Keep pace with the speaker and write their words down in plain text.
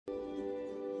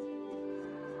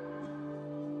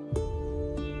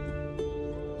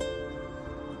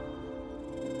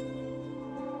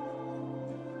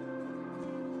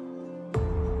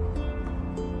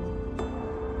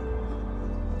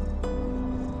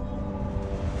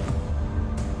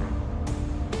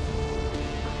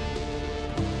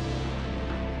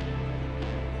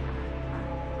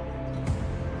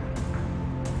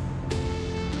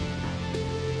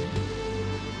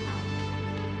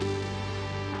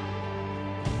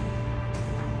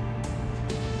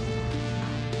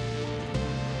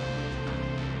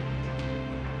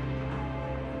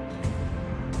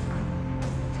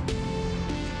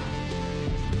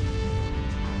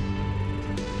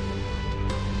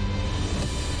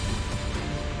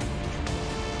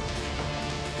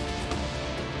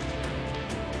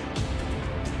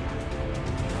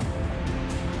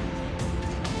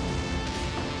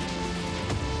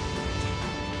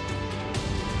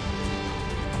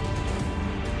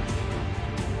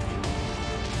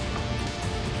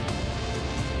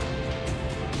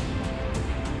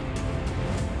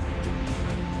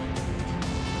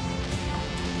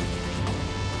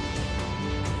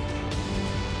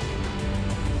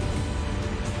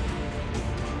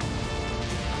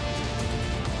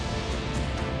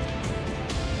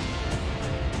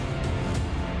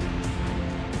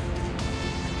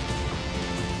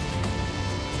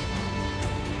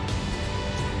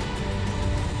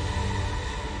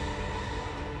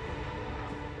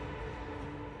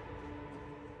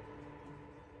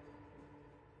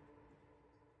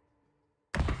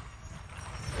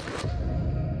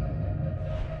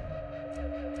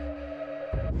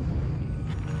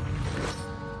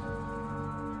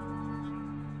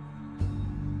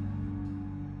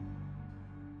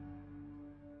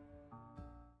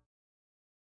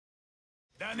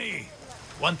Danny,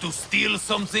 want to steal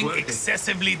something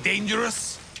excessively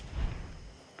dangerous?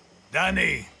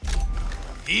 Danny,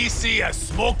 easy as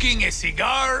smoking a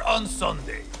cigar on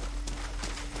Sunday.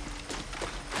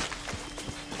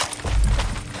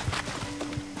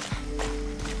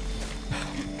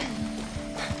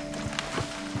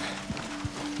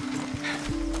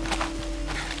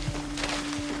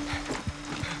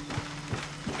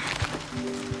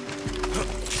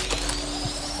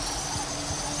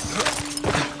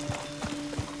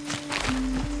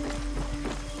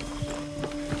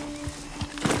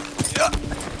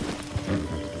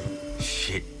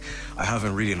 I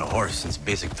haven't ridden a horse since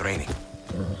basic training.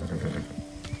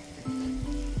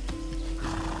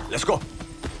 Let's go.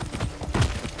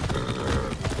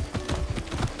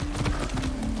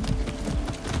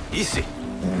 Easy.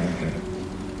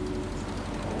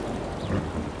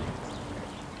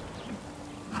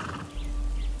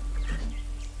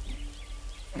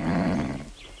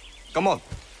 Come on.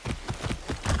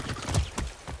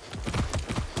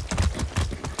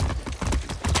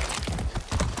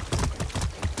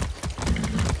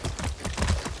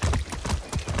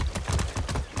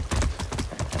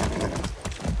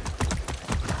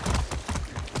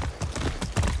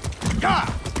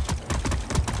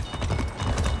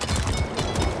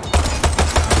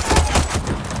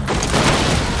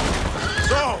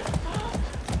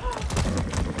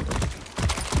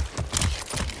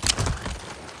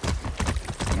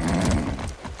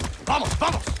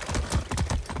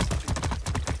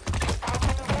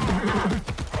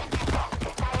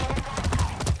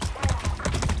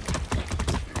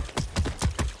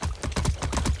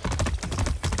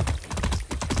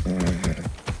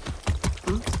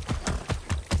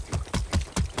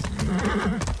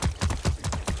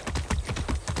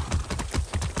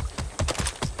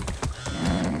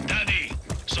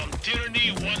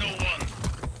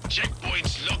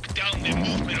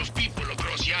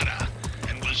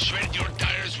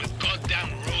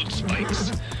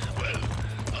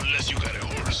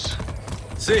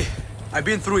 See, I've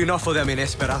been through enough of them in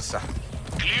Esperanza.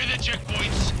 Clear the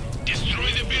checkpoints,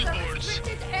 destroy the billboards,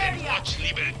 and watch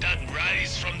Liberating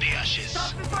rise from the ashes.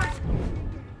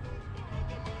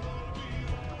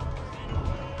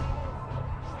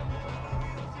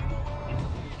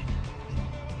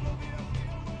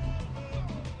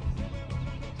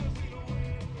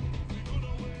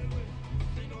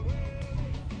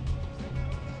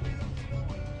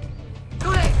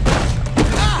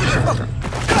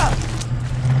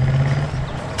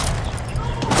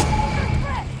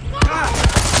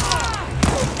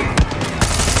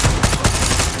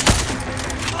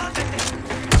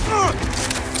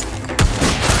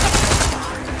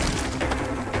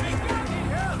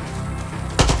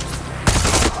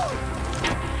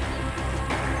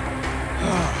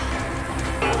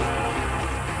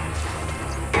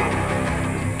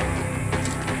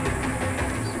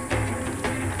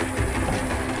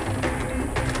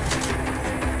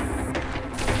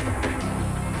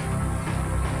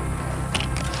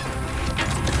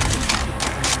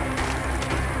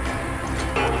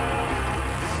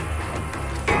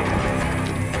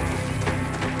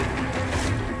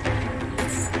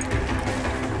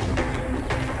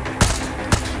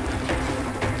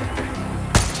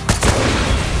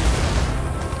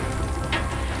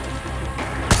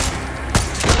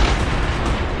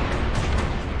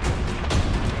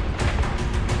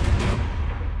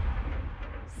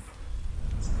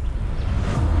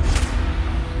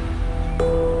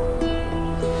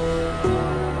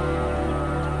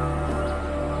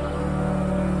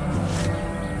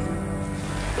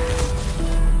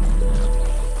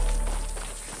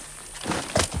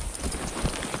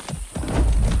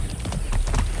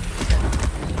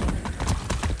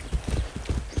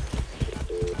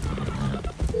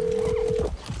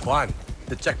 Juan,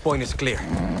 the checkpoint is clear.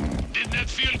 Didn't that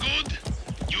feel good?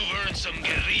 You've earned some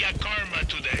guerrilla karma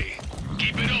today.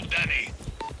 Keep it up, Danny.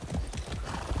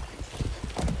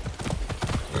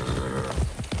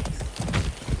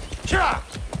 Cha!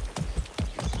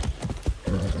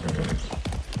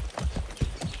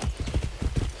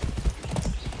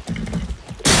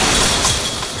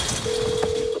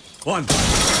 Juan,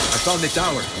 I found the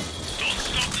tower. Don't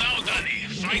stop now, Danny.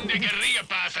 Find the guerrilla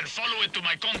path and follow it to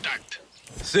my contact.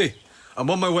 See, I'm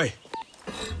on my way.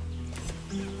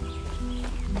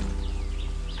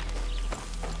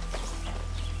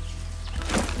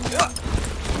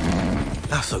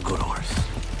 That's a good horse.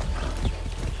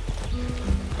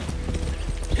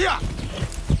 Yeah.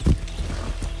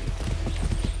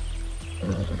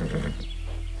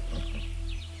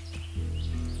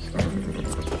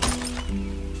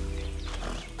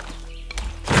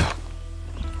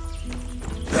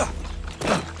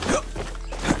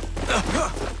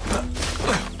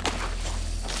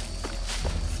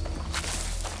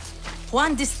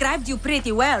 Juan described you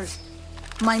pretty well.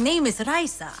 My name is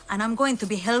Raiza, and I'm going to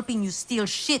be helping you steal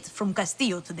shit from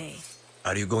Castillo today.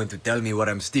 Are you going to tell me what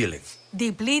I'm stealing?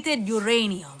 Depleted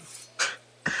uranium.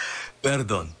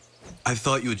 Pardon. I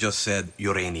thought you just said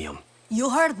uranium. You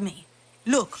heard me.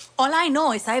 Look, all I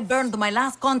know is I burned my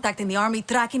last contact in the army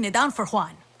tracking it down for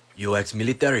Juan. You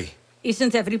ex-military?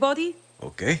 Isn't everybody?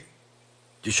 Okay.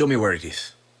 Just show me where it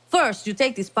is. First, you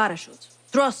take this parachute.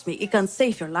 Trust me, it can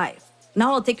save your life.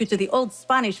 Now I'll take you to the old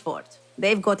Spanish fort.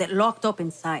 They've got it locked up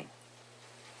inside.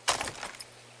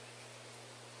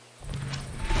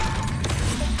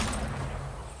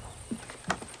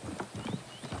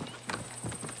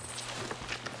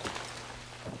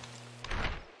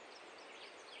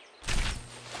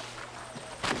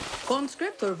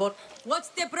 Conscript or what? What's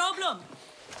the problem?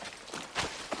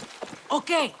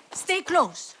 Okay, stay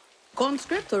close.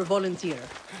 Conscript or volunteer?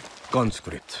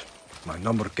 Conscript. My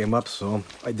number came up, so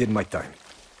I did my time.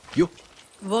 You?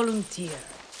 Volunteer.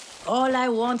 All I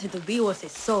wanted to be was a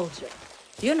soldier.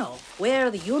 You know,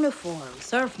 wear the uniform,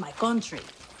 serve my country.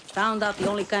 Found out the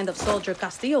only kind of soldier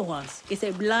Castillo wants is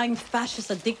a blind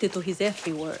fascist addicted to his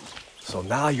every word. So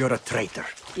now you're a traitor.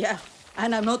 Yeah,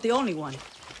 and I'm not the only one.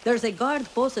 There's a guard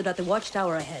posted at the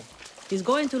watchtower ahead. He's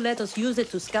going to let us use it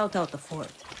to scout out the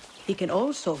fort. He can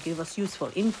also give us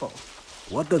useful info.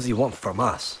 What does he want from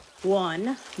us?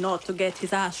 One, not to get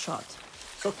his ass shot.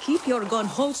 So keep your gun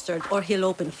holstered or he'll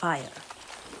open fire.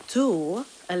 Two,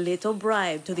 a little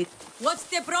bribe to the... What's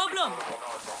the problem?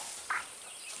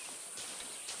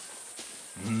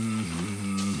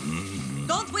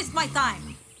 Don't waste my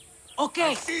time.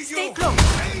 Okay, stay close.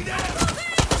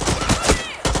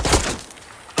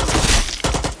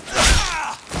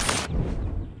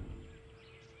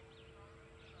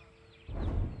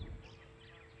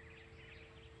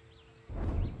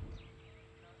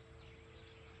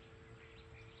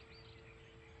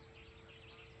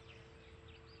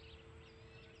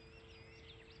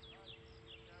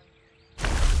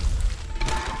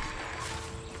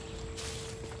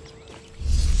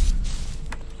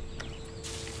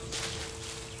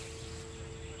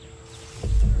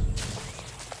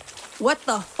 What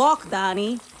the fuck,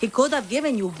 Danny? He could have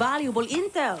given you valuable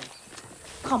intel.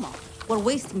 Come on, we're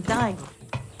wasting time.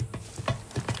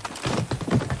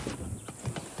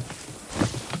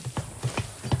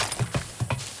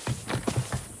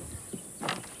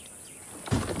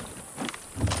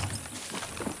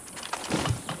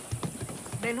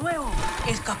 De nuevo,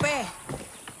 escapé.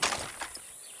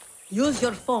 Use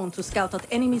your phone to scout out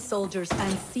enemy soldiers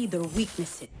and see their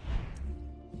weaknesses.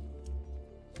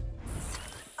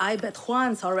 I bet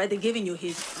Juan's already giving you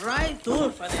his right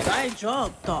tool for the right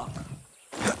job talk.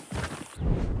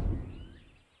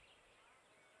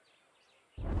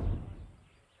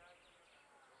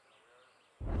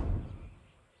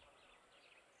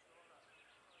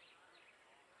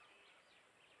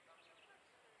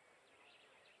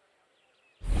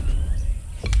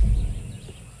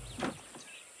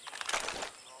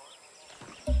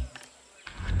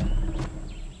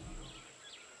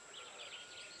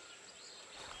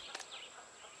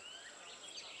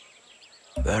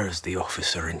 There's the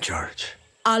officer in charge.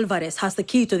 Alvarez has the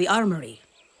key to the armory.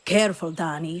 Careful,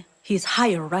 Danny. He's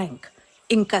higher rank.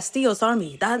 In Castillo's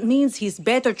army, that means he's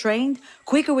better trained,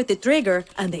 quicker with the trigger,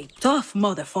 and a tough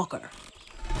motherfucker.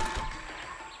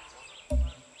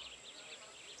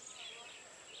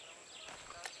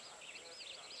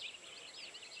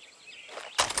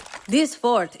 This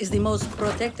fort is the most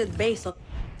protected base of...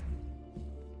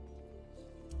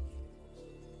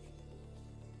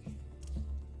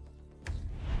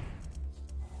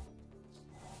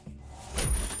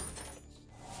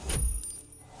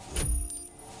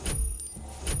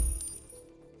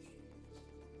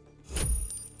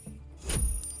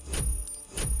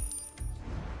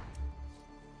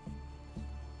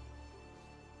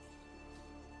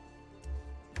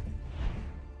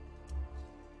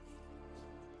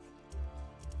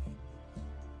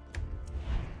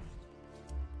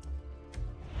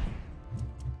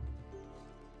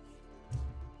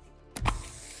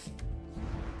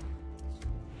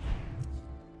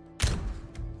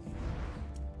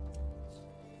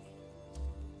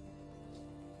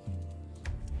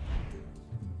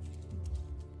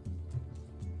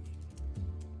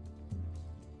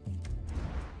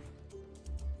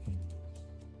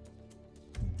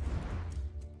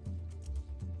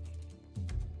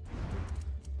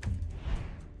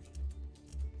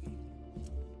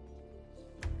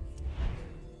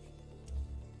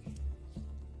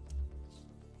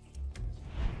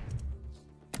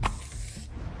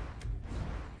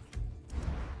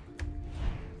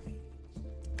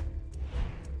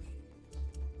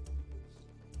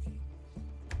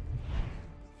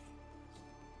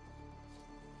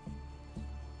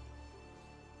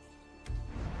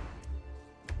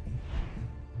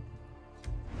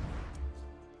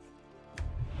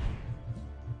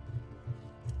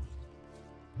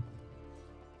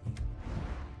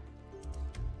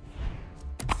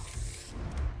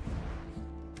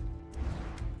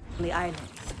 on the island.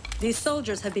 These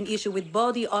soldiers have been issued with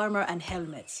body armor and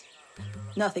helmets.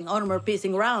 Nothing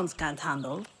armor-piercing rounds can't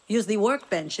handle. Use the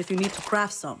workbench if you need to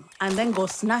craft some, and then go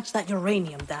snatch that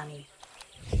uranium, Danny.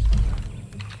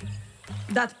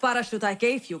 That parachute I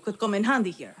gave you could come in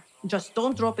handy here. Just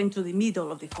don't drop into the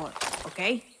middle of the fort,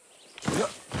 okay?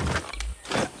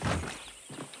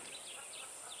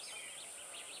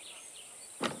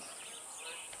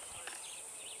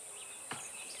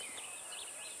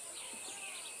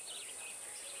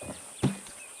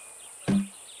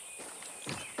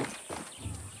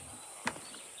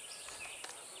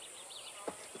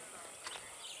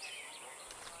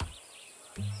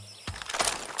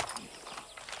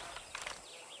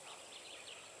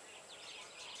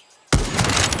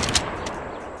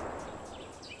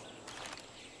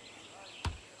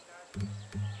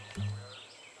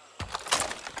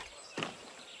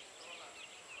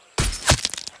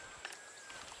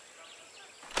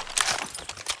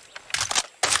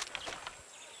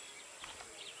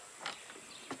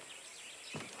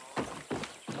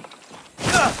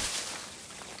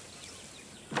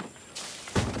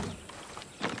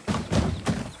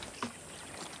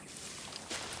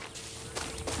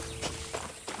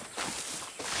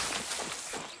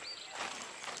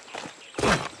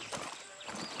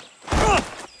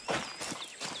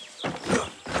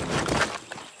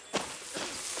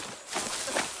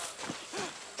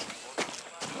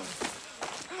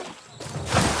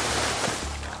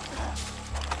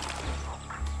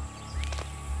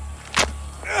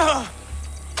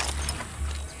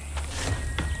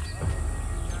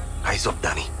 Eyes up,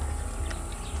 Danny.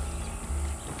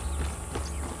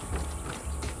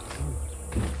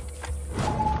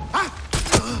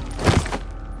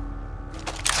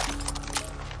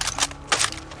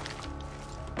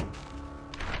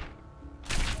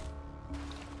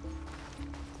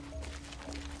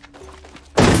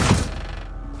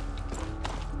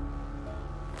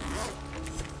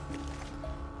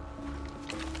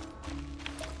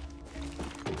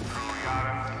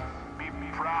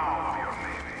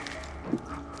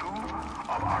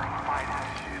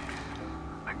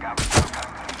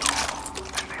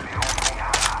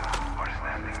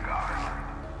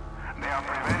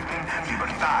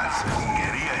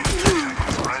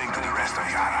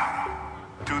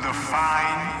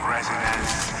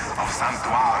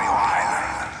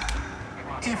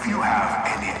 If you have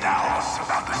any doubts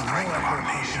about the strength of our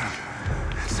nation,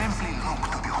 simply look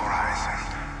to the horizon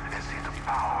and see the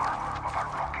power of our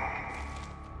rocket.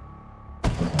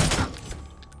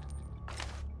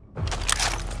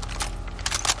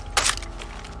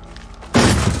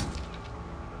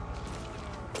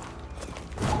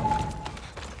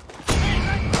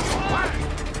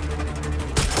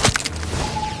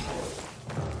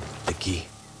 The key.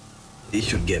 This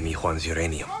should get me Juan's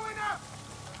uranium.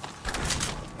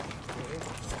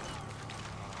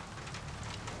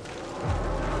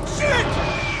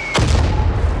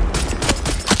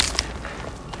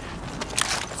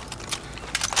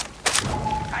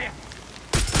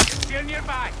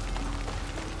 Nearby.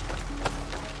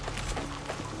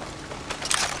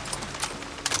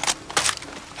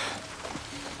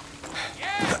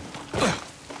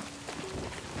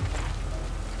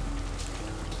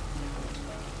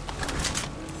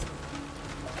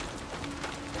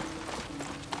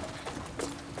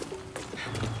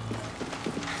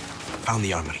 Found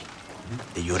the armory.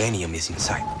 The uranium is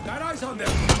inside. Got eyes on them!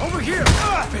 Over here!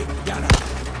 Big Yana!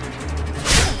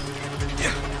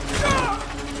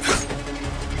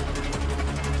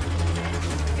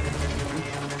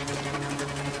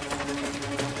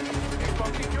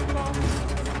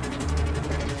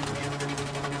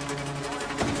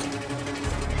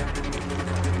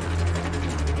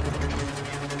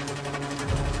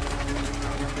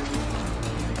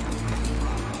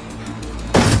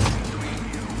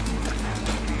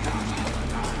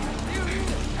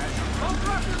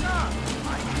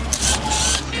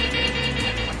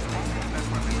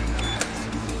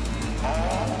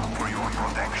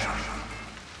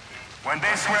 When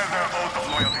they swear their oath of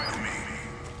loyalty to me,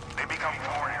 they become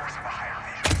warriors of a higher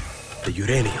vision. The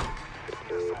uranium.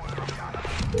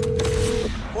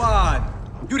 Juan!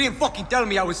 You didn't fucking tell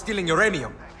me I was stealing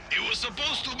uranium! It was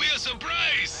supposed to be a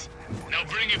surprise! Now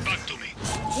bring it back to me.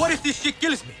 What if this shit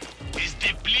kills me? It's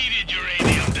depleted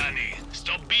uranium, Danny.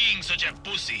 Stop being such a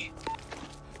pussy.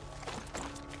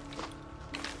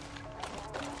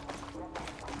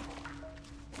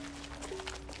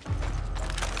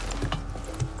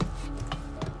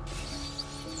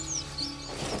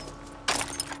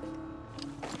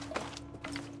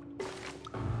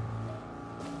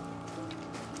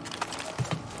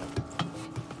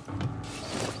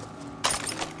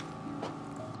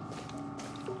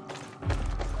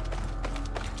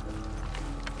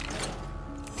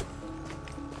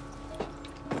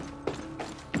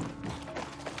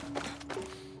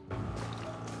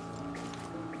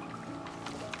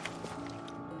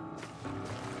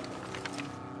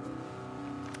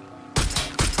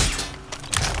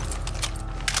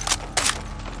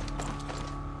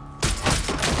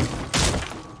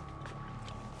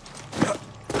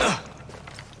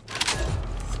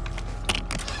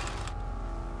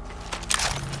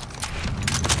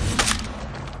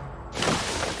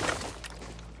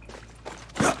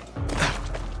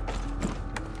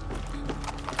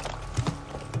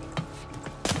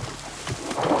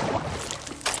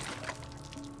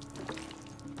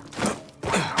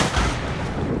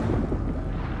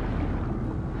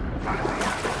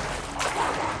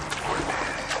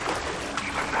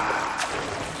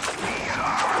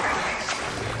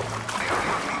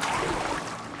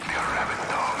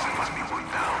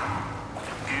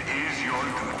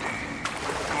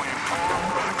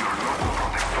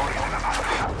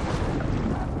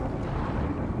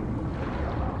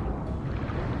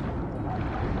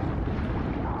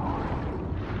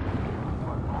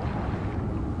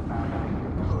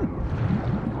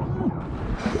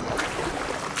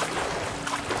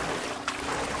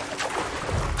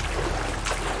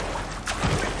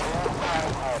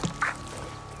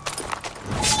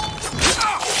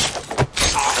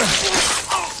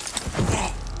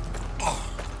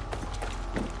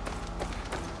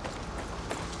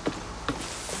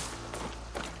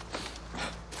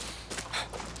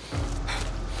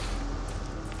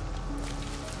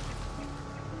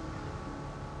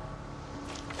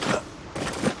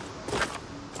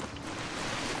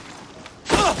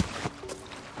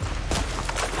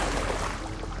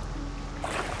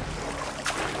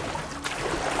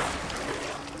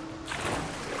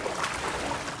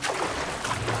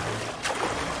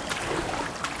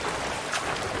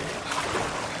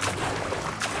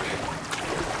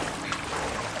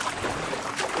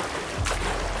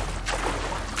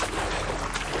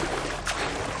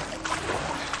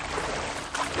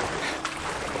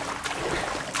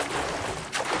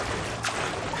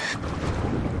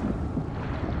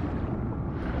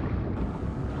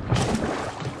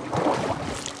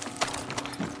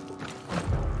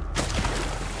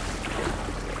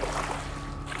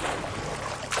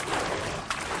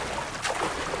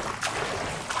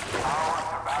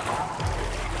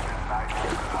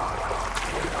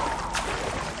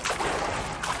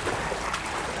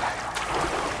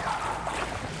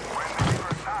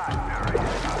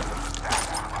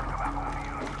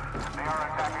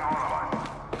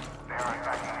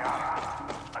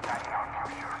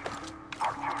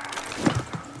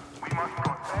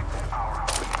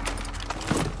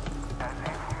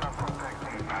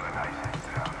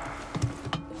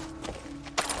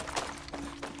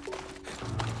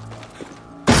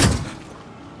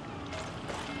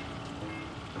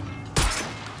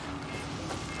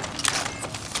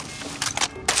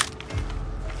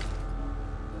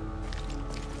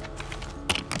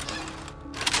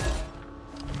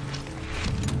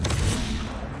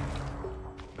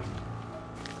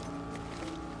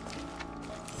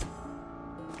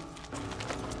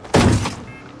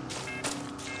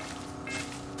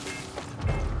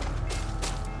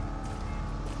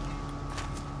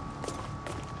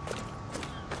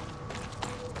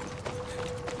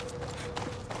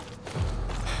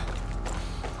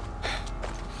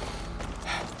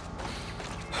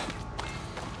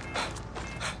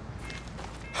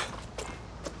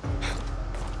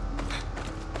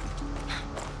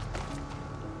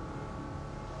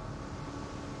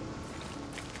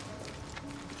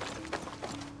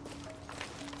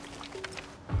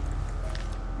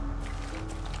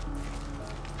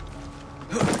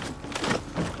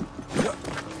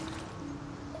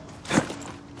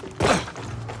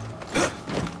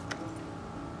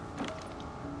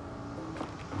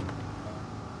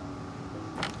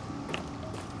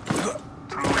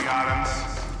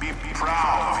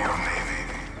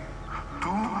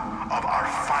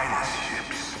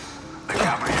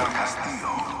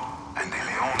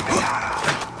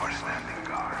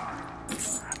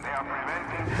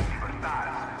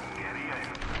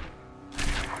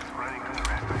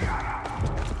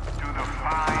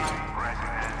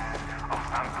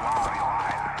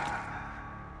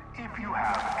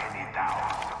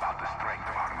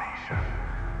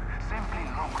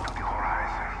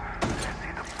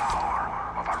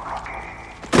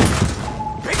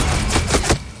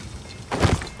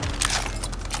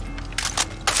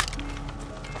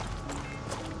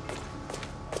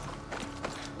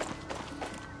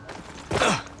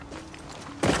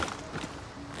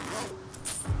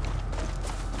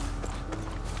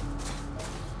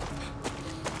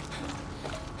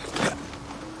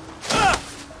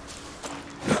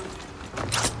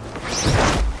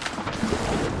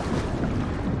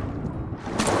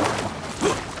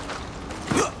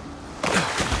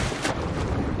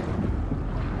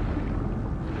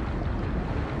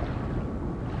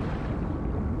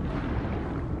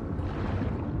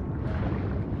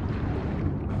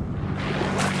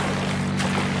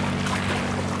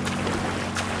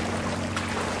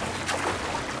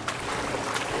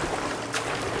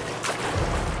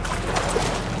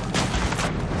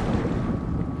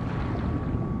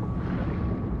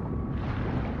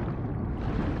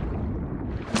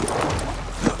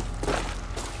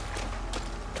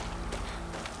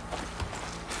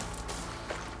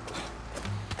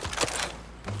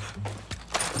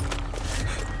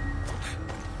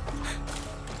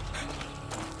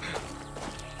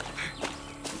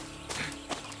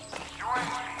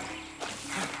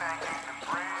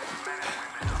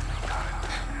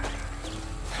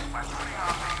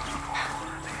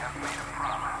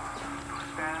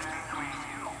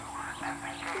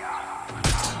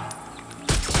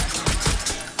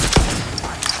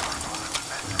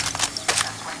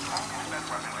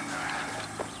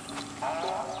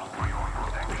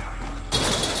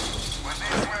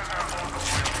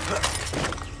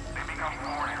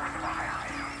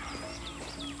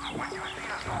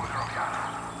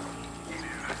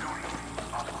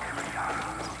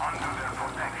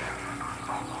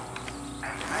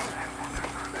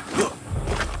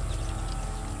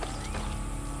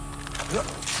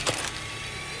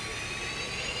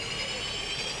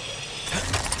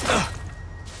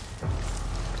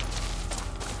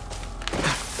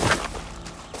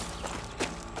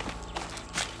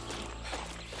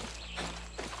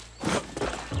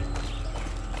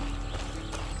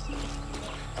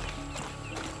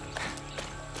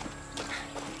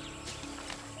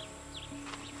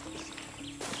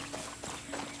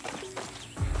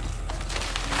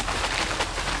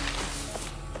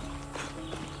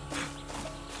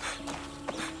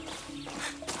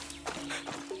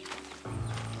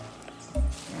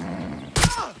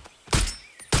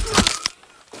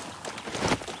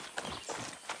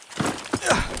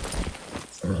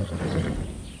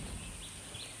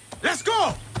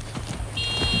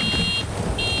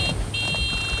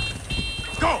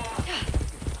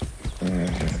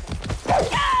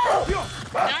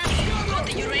 Danny, got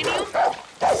the uranium?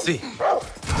 See,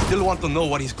 still want to know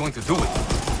what he's going to do with it.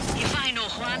 If I know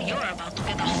Juan, you're about to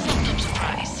get a fucked up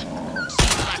surprise. See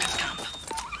you back at camp.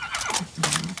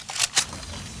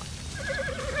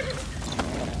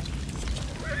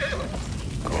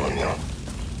 Coño,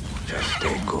 just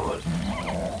stay cool.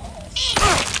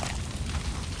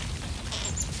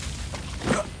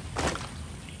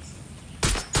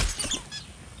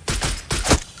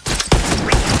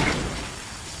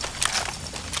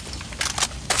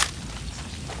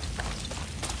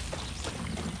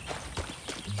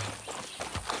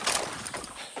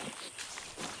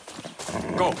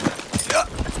 Go.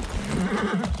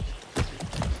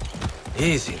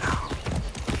 Easy now.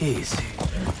 Easy.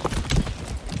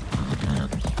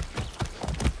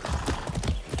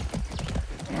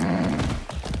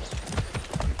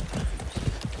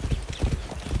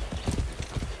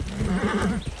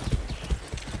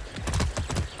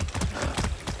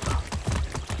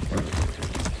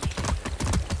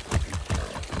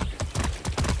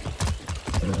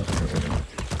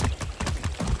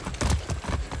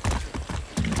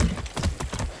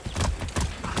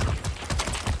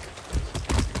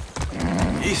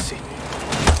 Easy.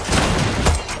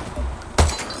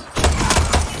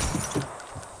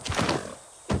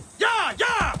 Yeah,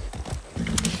 yeah!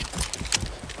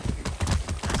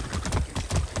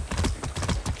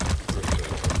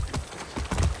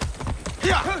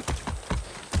 Yeah!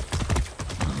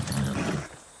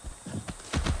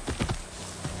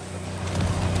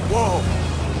 Whoa!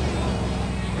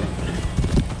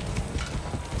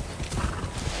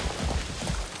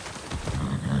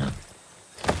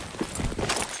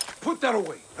 Put that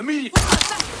away, immediately!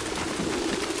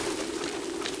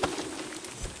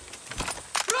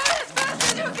 Run as fast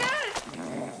as you can!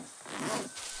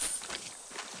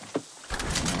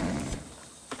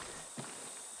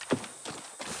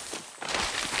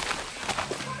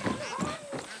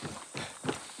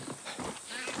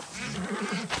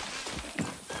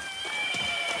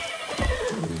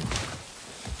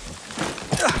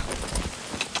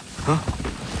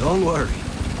 Don't worry.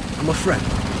 I'm a friend.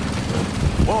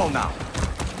 Whoa now!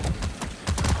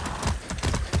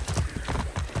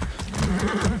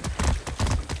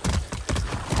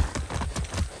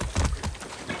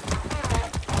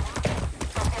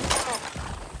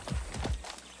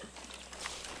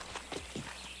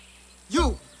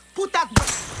 You! Put that...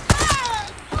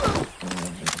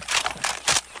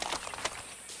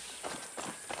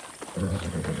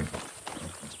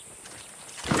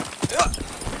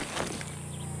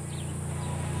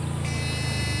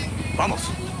 Vamos.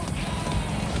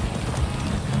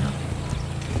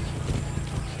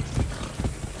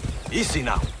 Easy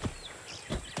now.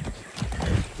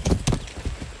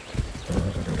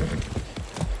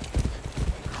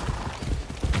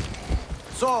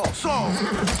 So!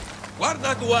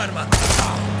 Guarda tu arma!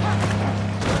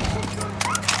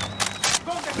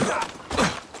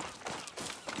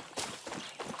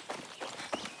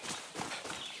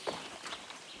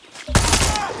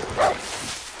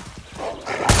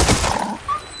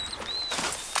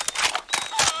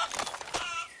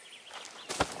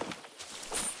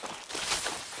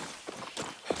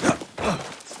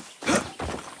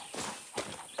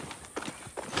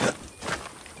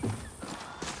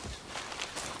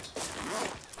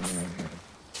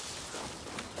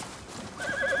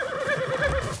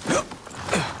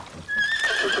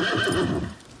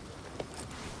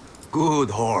 Good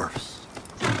horse.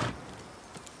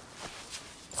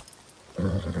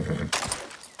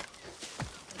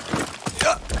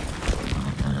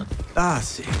 Ah,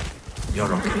 see.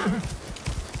 You're okay.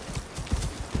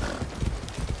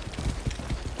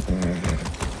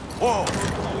 Whoa!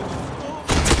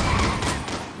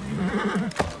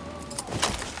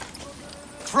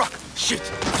 Truck! Shit!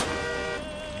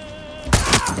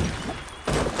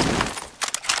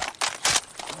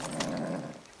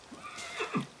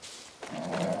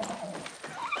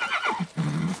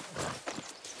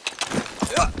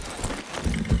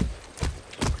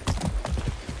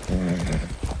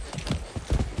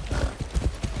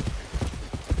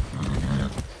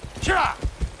 Yeah!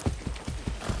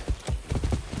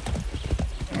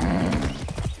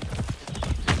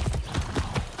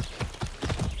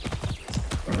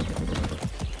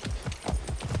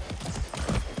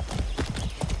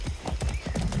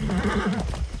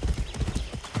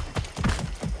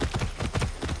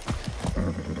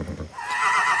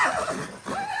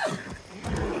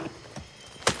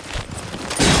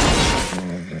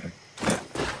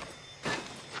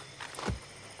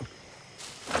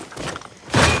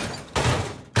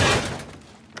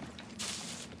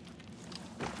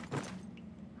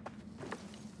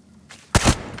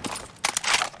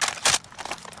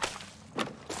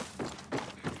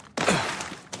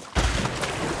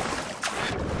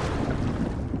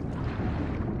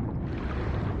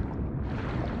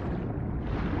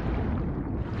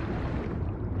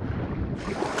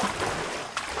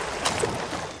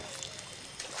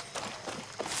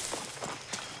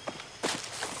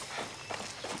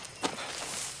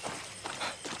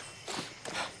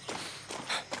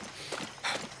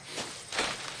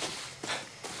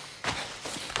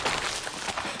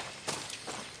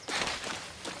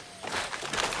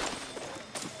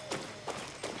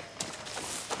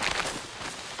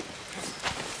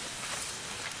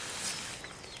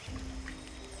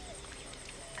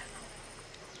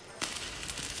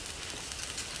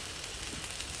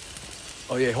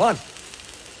 Oye, Juan.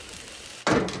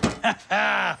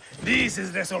 This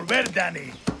is Resolver,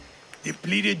 Danny.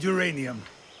 Depleted uranium.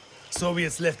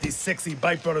 Soviets left these sexy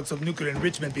byproducts of nuclear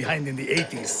enrichment behind in the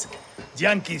 80s.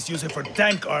 Yankees use it for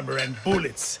tank armor and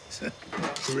bullets.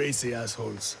 Crazy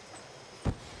assholes.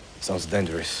 Sounds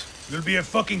dangerous. You'll be a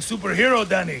fucking superhero,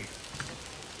 Danny.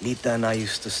 Lita and I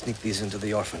used to sneak these into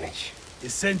the orphanage.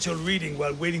 Essential reading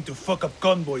while waiting to fuck up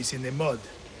convoys in the mud.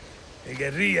 A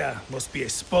guerrilla must be a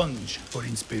sponge for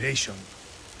inspiration.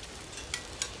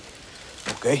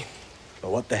 Okay,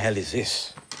 but what the hell is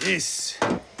this? This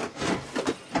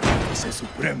is a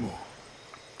Supremo.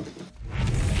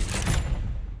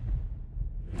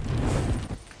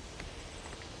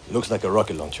 Looks like a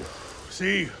rocket launcher.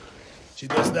 See? She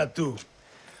does that too.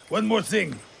 One more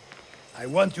thing. I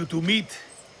want you to meet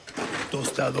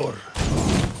Tostador.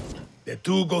 The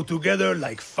two go together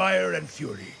like fire and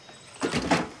fury.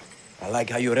 I like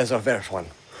how you resolver, Juan.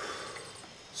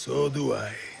 So do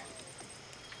I.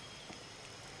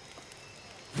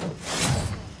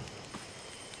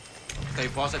 Stay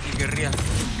positive, guerrilla.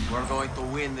 We're going to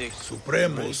win this.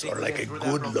 Supremos are like a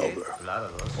good lover.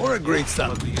 Or a great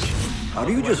sandwich. Are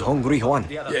you just hungry, Juan?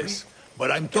 Yes,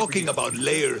 but I'm talking about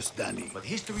layers, Danny. But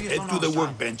history is Head on to our the side.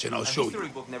 workbench and I'll A show history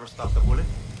you. book never stopped a bullet.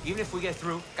 Even if we get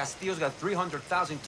through, Castillo's got 300,000